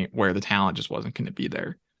a point where the talent just wasn't going to be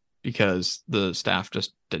there because the staff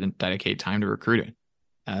just didn't dedicate time to recruiting.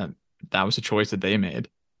 Uh, that was a choice that they made.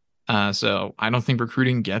 So I don't think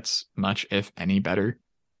recruiting gets much, if any, better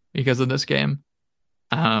because of this game.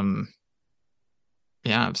 Um,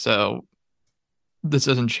 yeah, so this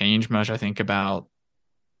doesn't change much, I think, about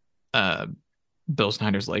uh, Bill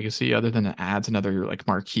Snyder's legacy, other than it adds another like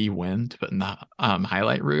marquee win to put in the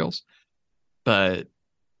highlight reels. But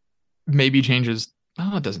maybe changes.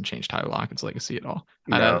 Oh, it doesn't change Tyler Lockett's legacy at all.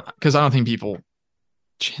 No, Because I don't think people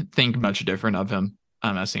think much different of him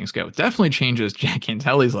as things go. It definitely changes Jack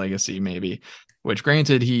Cantelli's legacy, maybe. Which,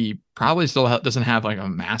 granted, he probably still doesn't have like a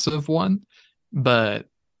massive one, but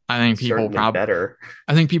I think people certainly probably better.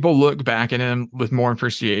 I think people look back at him with more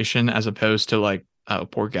appreciation as opposed to like, oh,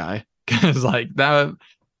 poor guy. Because like that,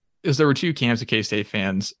 because there were two camps of K-State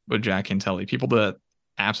fans with Jack Cantelli, people that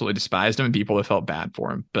absolutely despised him and people that felt bad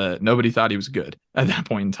for him, but nobody thought he was good at that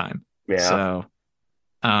point in time. Yeah,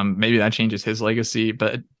 So maybe that changes his legacy,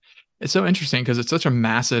 but it's so interesting because it's such a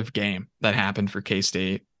massive game that happened for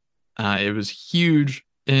K-State. It was huge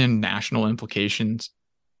in national implications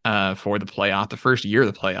for the playoff, the first year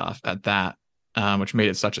of the playoff at that, which made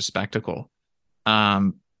it such a spectacle.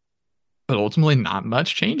 Um, but ultimately, not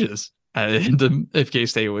much changes if K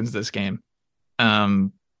State wins this game.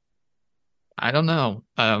 Um, I don't know.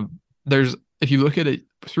 There's if you look at it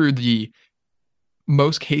through the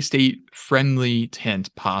most K State friendly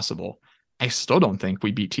tint possible, I still don't think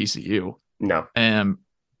we beat TCU. no, And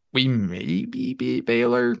we maybe beat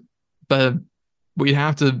Baylor, but we'd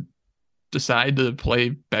have to decide to play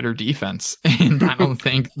better defense. And I don't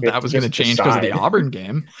think we have that to was going to just change because of the decide. Auburn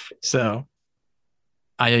game. So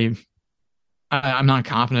I, I'm not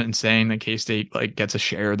confident in saying that K State like gets a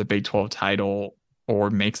share of the Big 12 title or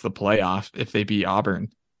makes the playoff if they beat Auburn.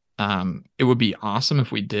 It would be awesome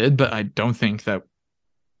if we did, but I don't think that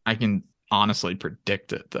I can honestly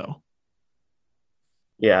predict it though.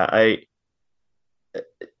 Yeah,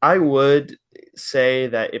 I would say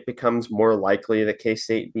that it becomes more likely that K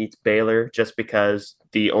State beats Baylor just because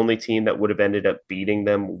the only team that would have ended up beating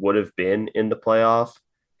them would have been in the playoff.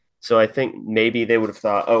 So I think maybe they would have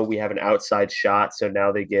thought, oh, we have an outside shot. So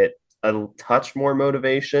now they get a touch more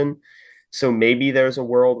motivation. So maybe there's a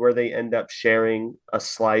world where they end up sharing a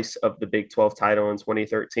slice of the Big 12 title in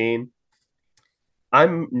 2013.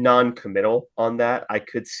 I'm non committal on that. I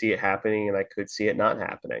could see it happening and I could see it not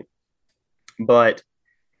happening. But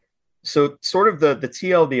so sort of the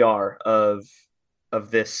TLDR of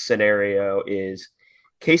this scenario is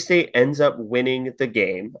K-State ends up winning the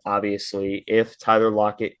game, obviously, if Tyler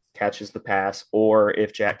Lockett catches the pass or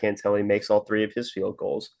if Jack Cantelli makes all three of his field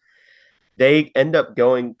goals. They end up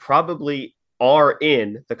going probably are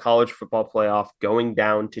in the college football playoff going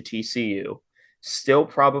down to TCU. Still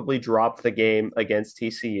probably drop the game against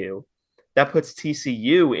TCU. That puts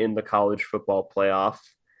TCU in the college football playoff.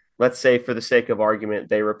 Let's say, for the sake of argument,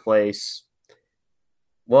 they replace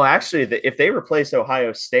well, actually, if they replace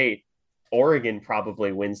Ohio State, Oregon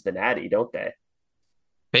probably wins the Natty, don't they?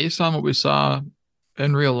 Based on what we saw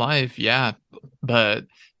in real life, yeah, but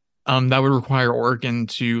that would require Oregon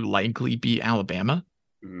to likely beat Alabama,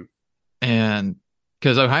 Mm-hmm. and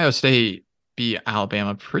because Ohio State beat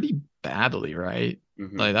Alabama pretty badly, right?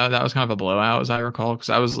 Mm-hmm. Like that was kind of a blowout, as I recall, because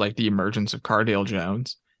that was like the emergence of Cardale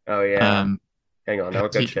Jones. Oh yeah. Um, Hang on, I'll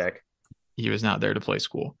go he check. he was not there to play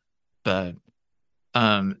school, but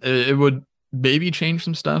it would maybe change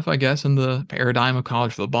some stuff, I guess, in the paradigm of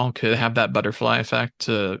college football. Could have that butterfly effect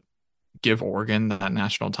to give Oregon that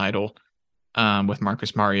national title, with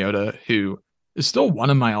Marcus Mariota, who is still one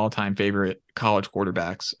of my all-time favorite college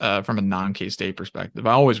quarterbacks, from a non-K State perspective.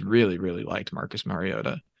 I always really, really liked Marcus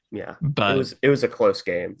Mariota, Yeah. It but was it was a close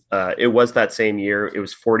game. It was that same year. It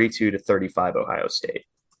was 42 to 35 Ohio State.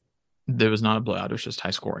 there was not a blowout. It was just high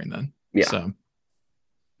scoring then. Yeah. So,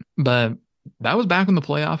 but that was back when the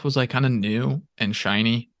playoff was like kind of new and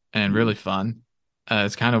shiny and Mm-hmm. really fun.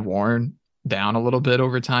 It's kind of worn down a little bit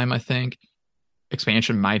over time, I think.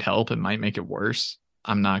 Expansion might help. It might make it worse.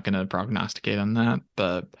 I'm not going to prognosticate on that,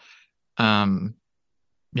 but um,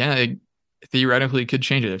 yeah, it theoretically could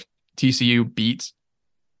change it if TCU beats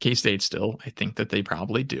K-State still. I think that they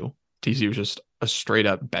probably do. TCU was just a straight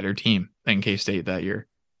up better team than K-State that year,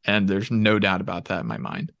 and there's no doubt about that in my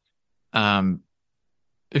mind. Um,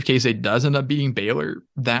 if K-State does end up beating Baylor,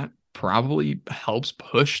 that probably helps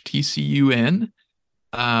push TCU in.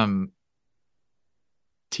 Um,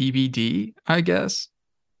 TBD, I guess.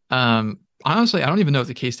 Honestly, I don't even know if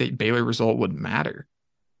the K-State Baylor result would matter,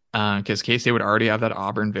 because K-State would already have that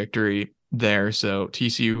Auburn victory there. So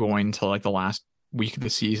TCU going to like the last week of the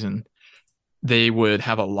season, they would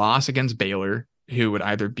have a loss against Baylor, who would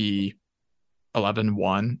either be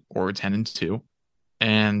 11-1 or 10-2.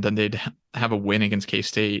 And then they'd have a win against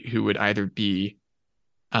K-State, who would either be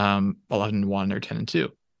 11-1 or 10-2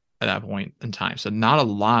 at that point in time. So not a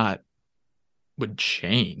lot would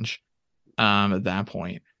change at that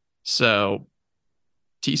point. So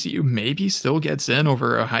TCU maybe still gets in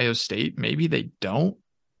over Ohio State. Maybe they don't.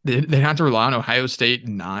 They have to rely on Ohio State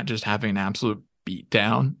not just having an absolute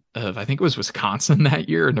beatdown of, I think it was Wisconsin that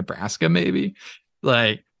year, or Nebraska maybe.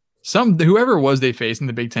 Like whoever it was they faced in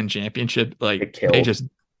the Big Ten championship, like Get they killed. just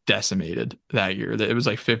decimated that year. It was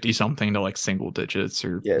like 50 something to like single digits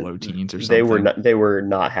or Yeah. low teens or They were something. not they were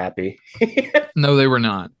not happy. No, they were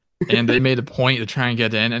not. And they made a point to try and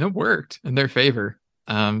get in, and it worked in their favor.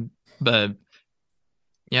 But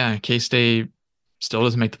yeah, K-State still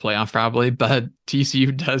doesn't make the playoff probably, but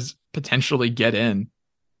TCU does potentially get in.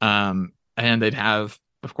 And they'd have,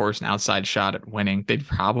 of course, an outside shot at winning. They'd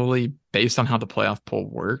probably, based on how the playoff poll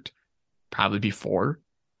worked, probably be four.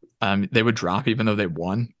 They would drop even though they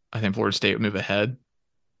won. I think Florida State would move ahead.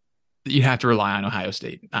 You have to rely on Ohio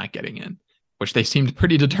State not getting in, which they seemed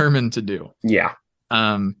pretty determined to do. Yeah.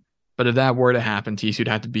 Um, but if that were to happen, TCU'd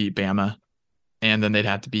have to beat Bama, and then they'd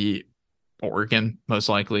have to beat Oregon, most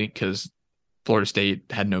likely, because Florida State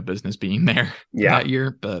had no business being there Yeah. that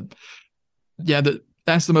year. But yeah,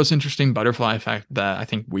 that's the most interesting butterfly effect that I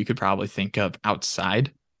think we could probably think of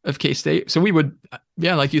outside of K-State. So we would,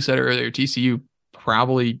 yeah, like you said earlier, TCU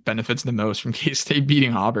probably benefits the most from K-State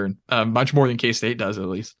beating Auburn, much more than K-State does, at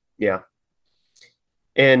least. Yeah.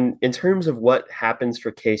 And in terms of what happens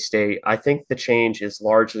for K State, I think the change is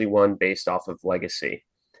largely one based off of legacy,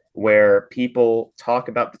 where people talk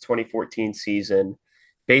about the 2014 season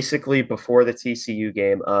basically before the TCU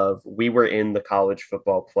game of we were in the college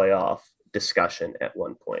football playoff discussion at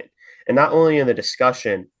one point. And not only in the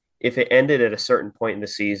discussion, if it ended at a certain point in the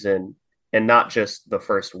season and not just the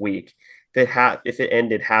first week, if it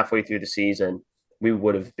ended halfway through the season, we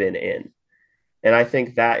would have been in. And I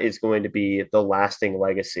think that is going to be the lasting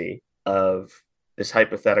legacy of this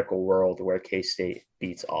hypothetical world where K-State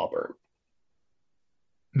beats Auburn.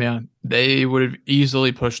 Man, they would have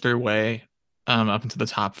easily pushed their way up into the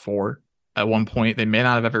top four. At one point, they may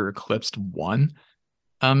not have ever eclipsed one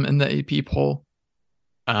in the AP poll.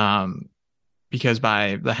 Um, because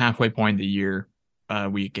by the halfway point of the year,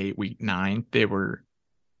 week 8, week 9, they were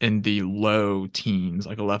in the low teens,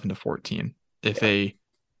 like 11 to 14. If Yeah. they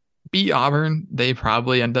beat Auburn, they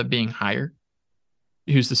probably end up being higher.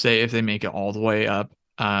 Who's to say if they make it all the way up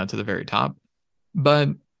to the very top? But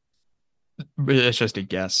it's just a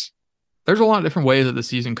guess. There's a lot of different ways that the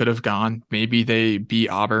season could have gone. Maybe they beat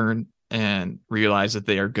Auburn and realize that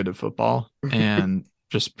they are good at football and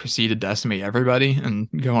just proceed to decimate everybody and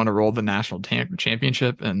go on to roll the national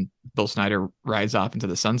championship, and Bill Snyder rides off into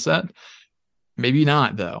the sunset. Maybe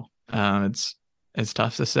not though. It's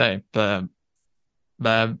tough to say, but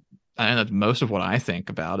I know most of what I think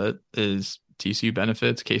about it is TCU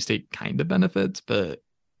benefits, K State kind of benefits, but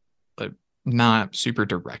like not super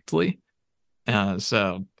directly.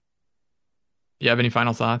 So, you have any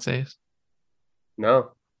final thoughts, Ace?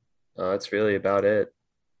 No, that's really about it.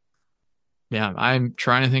 Yeah, I'm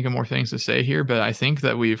trying to think of more things to say here, but I think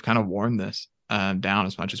that we've kind of worn this down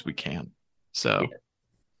as much as we can. So,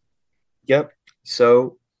 Yep.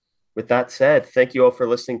 So, with that said, thank you all for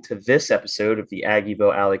listening to this episode of the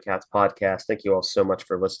Aggieville Alleycats podcast. Thank you all so much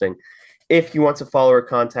for listening. If you want to follow or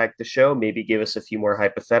contact the show, maybe give us a few more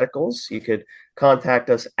hypotheticals, you could contact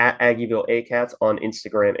us at Aggieville ACATs on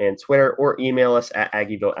Instagram and Twitter, or email us at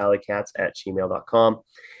aggievillealleycats@gmail.com.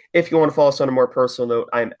 If you want to follow us on a more personal note,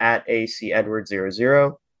 I'm at AC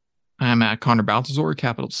Edward00. I'm at Connor Baltazar,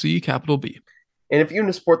 capital C, capital B. And if you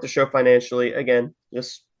want to support the show financially, again,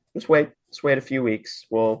 just wait a few weeks.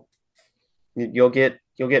 You'll get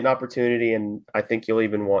an opportunity, and I think you'll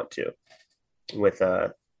even want to with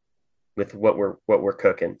what we're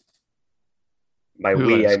cooking. By Who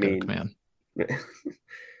let we, us I cook, mean man?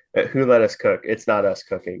 who let us cook. It's not us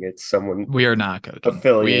cooking. It's someone We are not cooking.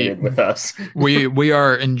 affiliated with us. We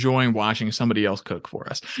are enjoying watching somebody else cook for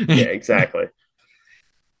us. Yeah, exactly.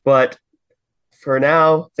 But for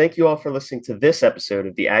now, thank you all for listening to this episode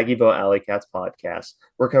of the Aggieville Alleycats podcast.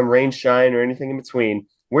 Where come rain, shine, or anything in between,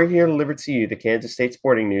 we're here to deliver to you the Kansas State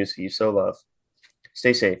sporting news you so love.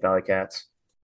 Stay safe, Alleycats.